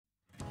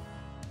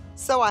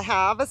So I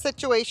have a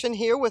situation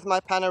here with my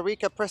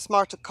Panarica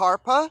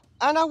prismata,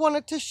 and I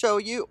wanted to show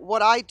you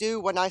what I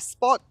do when I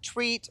spot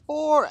treat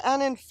for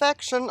an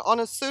infection on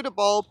a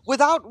pseudobulb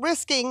without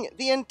risking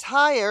the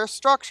entire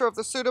structure of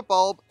the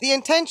pseudobulb. The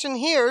intention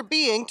here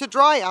being to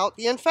dry out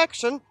the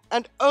infection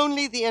and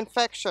only the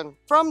infection.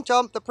 From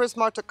jump, the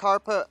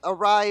prismata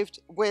arrived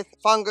with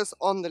fungus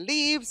on the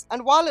leaves,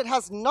 and while it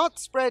has not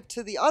spread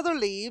to the other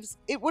leaves,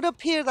 it would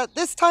appear that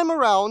this time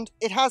around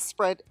it has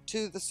spread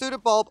to the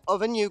pseudobulb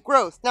of a new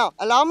growth. Now,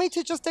 allow me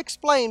to just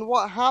explain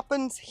what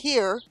happens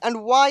here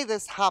and why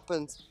this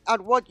happens,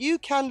 and what you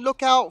can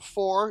look out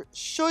for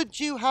should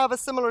you have a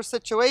similar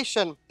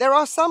situation. There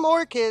are some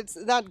orchids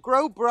that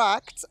grow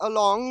bracts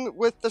along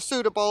with the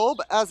pseudobulb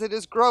as it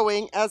is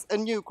growing as a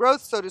new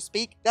growth, so to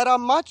speak, that are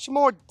much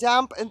more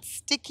damp and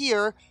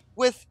stickier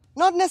with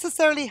not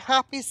necessarily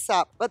happy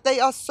sap, but they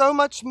are so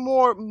much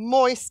more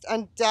moist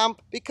and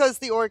damp because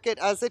the orchid,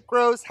 as it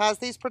grows, has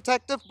these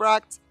protective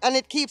bracts and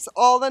it keeps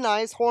all the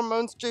nice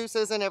hormones,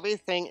 juices, and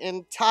everything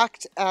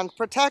intact and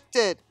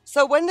protected.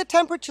 So when the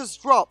temperatures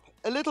drop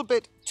a little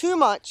bit too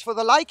much for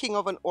the liking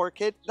of an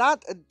orchid,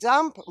 that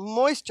damp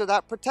moisture,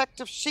 that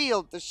protective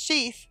shield, the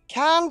sheath,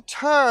 can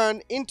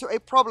turn into a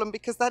problem,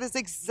 because that is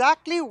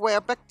exactly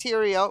where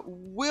bacteria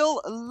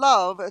will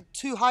love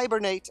to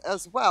hibernate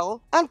as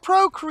well and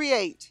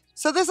procreate.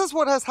 So this is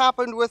what has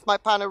happened with my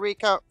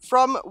Panarica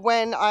from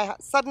when I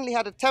suddenly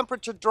had a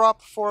temperature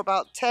drop for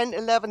about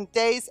 10-11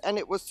 days, and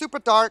it was super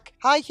dark,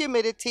 high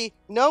humidity,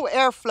 no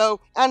airflow,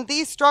 and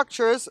these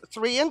structures,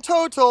 3 in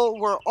total,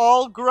 were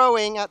all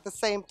growing at the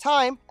same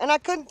time, and I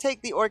couldn't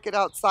take the orchid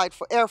outside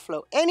for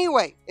airflow.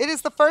 Anyway, it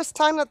is the first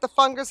time that the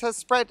fungus has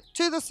spread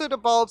to the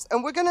pseudobulbs,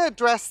 and we're going to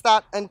address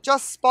that and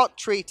just spot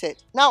treat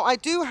it. Now, I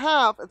do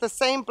have the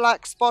same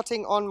black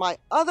spotting on my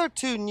other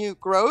 2 new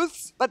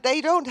growths, but they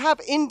don't have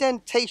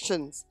indentation.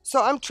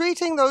 So I'm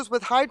treating those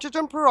with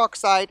hydrogen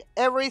peroxide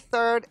every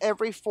 3rd,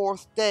 every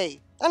 4th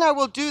day. And I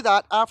will do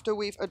that after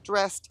we've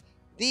addressed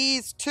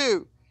these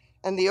 2.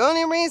 And the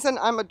only reason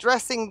I'm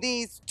addressing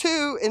these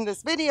 2 in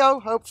this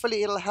video,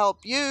 hopefully it'll help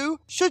you,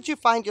 should you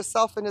find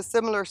yourself in a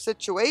similar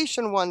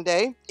situation one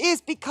day,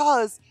 is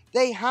because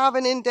they have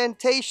an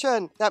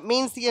indentation. That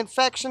means the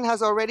infection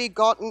has already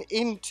gotten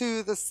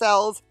into the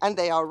cells and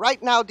they are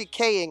right now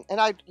decaying.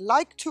 And I'd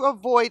like to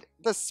avoid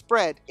the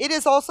spread. It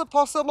is also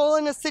possible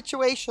in a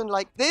situation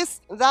like this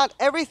that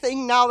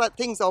everything, now that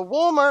things are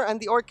warmer and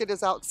the orchid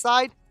is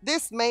outside,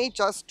 this may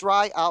just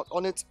dry out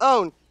on its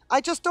own. I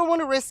just don't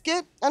want to risk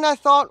it, and I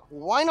thought,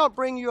 why not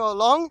bring you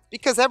along?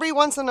 Because every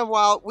once in a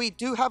while we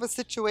do have a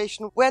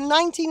situation where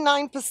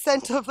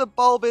 99% of the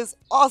bulb is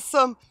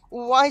awesome.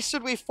 Why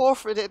should we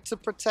forfeit it to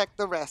protect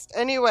the rest?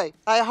 Anyway,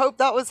 I hope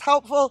that was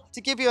helpful to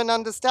give you an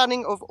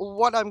understanding of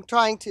what I'm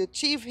trying to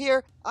achieve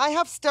here. I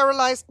have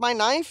sterilized my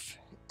knife,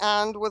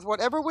 and with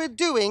whatever we're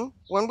doing,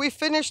 when we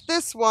finish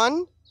this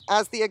one,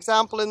 as the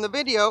example in the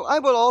video, I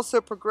will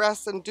also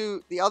progress and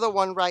do the other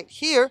one right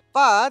here,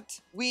 but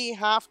we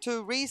have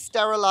to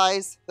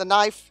re-sterilize the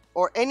knife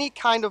or any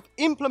kind of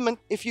implement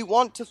if you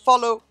want to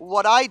follow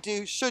what I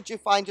do should you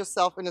find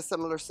yourself in a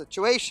similar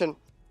situation.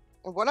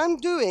 And what I'm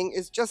doing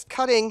is just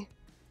cutting,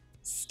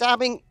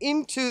 stabbing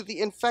into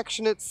the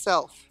infection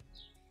itself,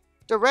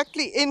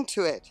 directly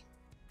into it.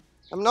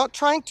 I'm not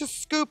trying to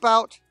scoop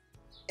out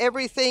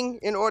everything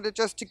in order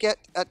just to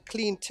get at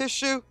clean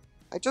tissue.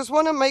 I just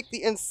want to make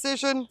the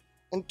incision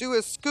and do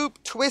a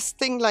scoop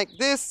twisting like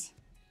this,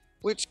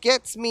 which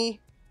gets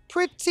me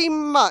pretty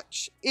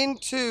much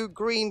into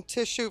green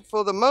tissue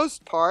for the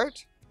most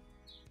part,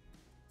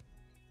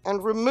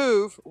 and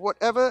remove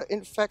whatever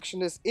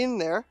infection is in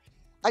there.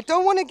 I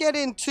don't want to get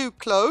in too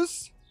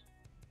close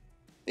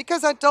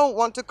because I don't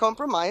want to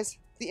compromise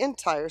the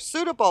entire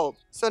pseudobulb.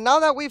 So now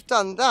that we've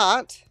done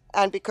that,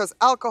 and because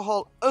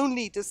alcohol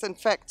only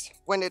disinfects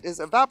when it is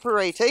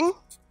evaporating,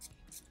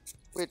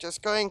 we're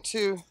just going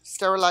to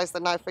sterilize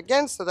the knife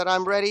again so that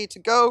I'm ready to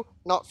go,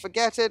 not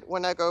forget it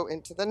when I go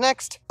into the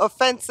next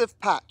offensive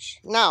patch.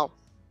 Now,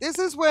 this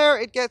is where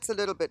it gets a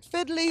little bit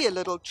fiddly, a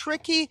little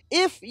tricky.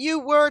 If you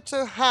were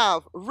to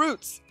have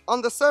roots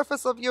on the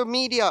surface of your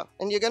media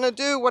and you're going to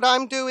do what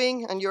I'm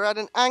doing and you're at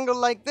an angle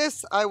like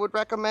this, I would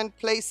recommend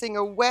placing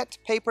a wet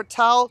paper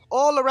towel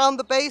all around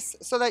the base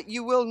so that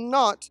you will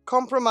not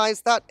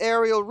compromise that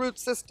aerial root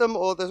system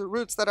or the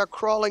roots that are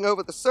crawling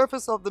over the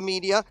surface of the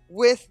media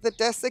with the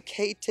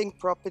desiccating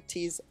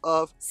properties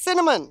of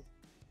cinnamon.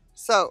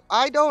 So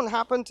I don't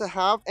happen to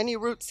have any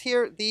roots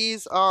here.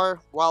 These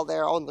are, while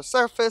they're on the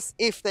surface,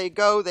 if they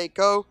go, they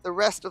go. The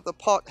rest of the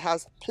pot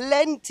has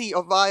plenty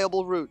of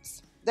viable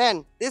roots.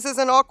 Then, this is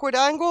an awkward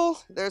angle.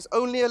 There's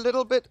only a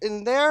little bit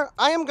in there.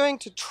 I am going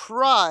to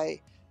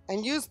try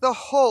and use the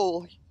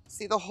hole,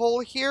 see the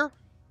hole here,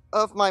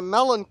 of my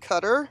melon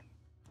cutter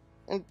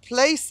and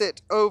place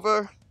it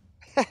over.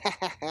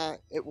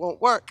 It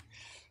won't work.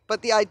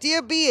 But the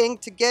idea being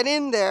to get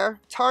in there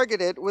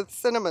targeted with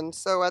cinnamon.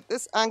 So at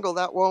this angle,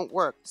 that won't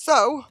work.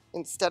 So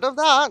instead of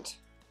that,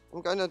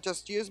 I'm going to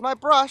just use my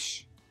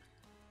brush,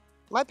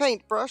 my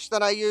paintbrush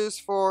that I use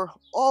for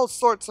all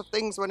sorts of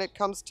things when it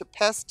comes to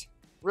pest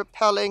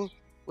repelling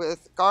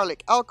with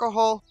garlic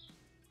alcohol,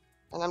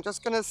 and I'm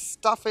just going to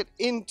stuff it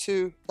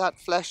into that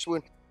flesh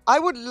wound. I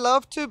would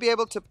love to be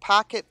able to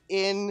pack it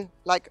in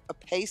like a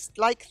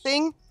paste-like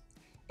thing,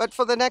 but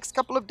for the next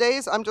couple of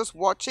days, I'm just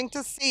watching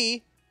to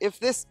see if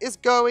this is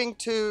going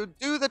to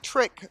do the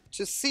trick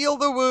to seal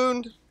the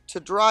wound, to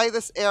dry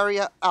this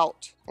area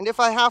out. And if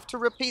I have to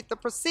repeat the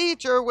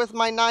procedure with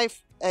my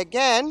knife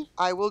again,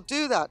 I will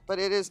do that. But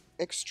it is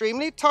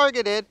extremely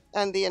targeted,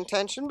 and the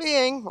intention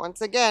being, once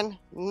again,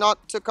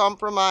 not to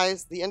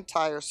compromise the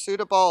entire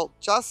pseudobulb,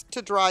 just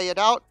to dry it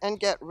out and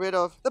get rid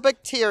of the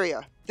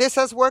bacteria. This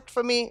has worked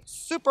for me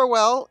super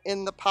well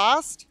in the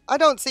past. I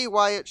don't see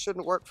why it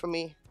shouldn't work for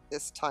me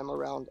this time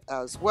around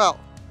as well.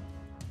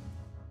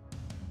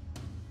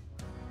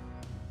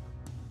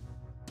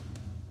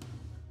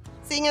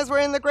 Seeing as we're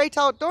in the great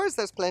outdoors,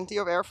 there's plenty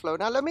of airflow.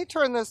 Now let me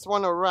turn this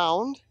one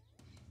around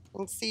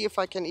and see if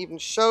I can even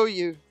show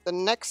you the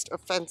next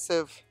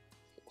offensive.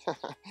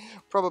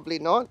 Probably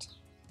not.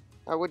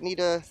 I would need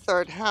a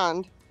third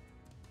hand.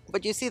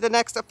 But you see the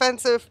next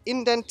offensive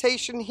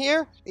indentation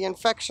here. The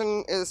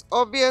infection is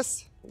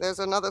obvious. There's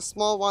another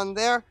small one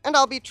there, and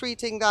I'll be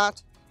treating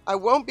that. I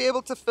won't be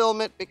able to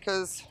film it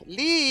because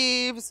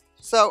leaves.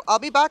 So I'll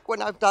be back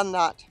when I've done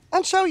that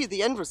and show you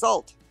the end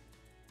result.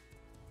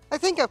 I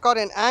think I've got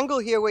an angle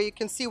here where you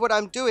can see what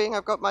I'm doing.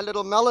 I've got my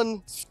little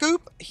melon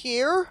scoop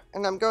here,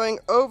 and I'm going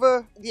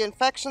over the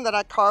infection that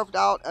I carved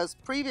out as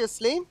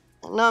previously.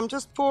 And now I'm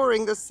just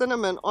pouring the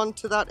cinnamon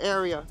onto that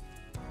area.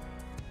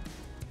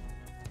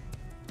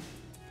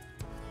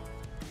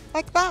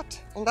 Like that.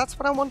 And that's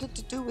what I wanted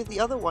to do with the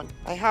other one.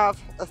 I have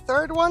a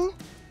third one.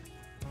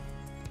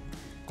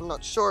 I'm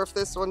not sure if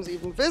this one's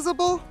even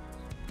visible,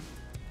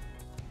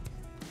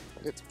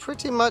 but it's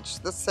pretty much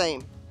the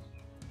same.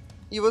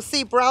 You will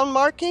see brown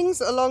markings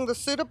along the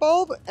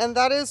pseudobulb, and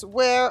that is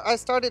where I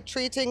started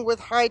treating with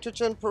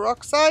hydrogen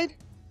peroxide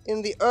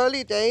in the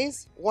early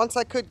days, once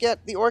I could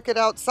get the orchid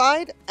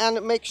outside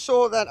and make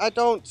sure that I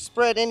don't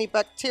spread any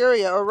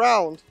bacteria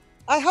around.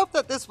 I hope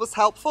that this was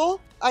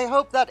helpful. I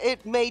hope that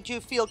it made you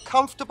feel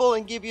comfortable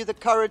and give you the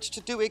courage to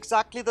do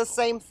exactly the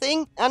same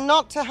thing, and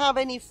not to have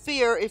any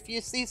fear if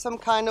you see some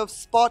kind of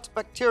spot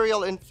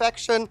bacterial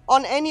infection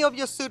on any of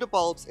your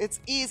pseudobulbs. It's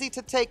easy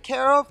to take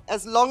care of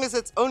as long as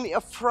it's only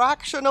a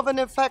fraction of an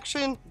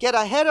infection. Get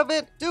ahead of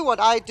it, do what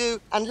I do,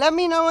 and let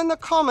me know in the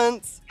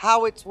comments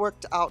how it's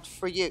worked out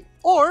for you.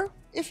 Or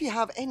if you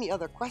have any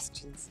other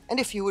questions, and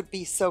if you would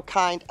be so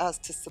kind as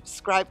to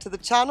subscribe to the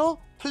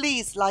channel,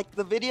 please like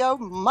the video,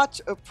 much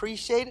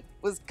appreciated. It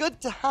was good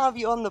to have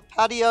you on the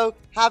patio.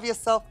 Have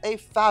yourself a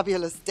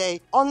fabulous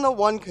day. On the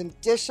one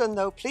condition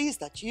though, please,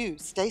 that you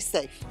stay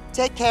safe.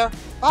 Take care.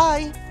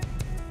 Bye.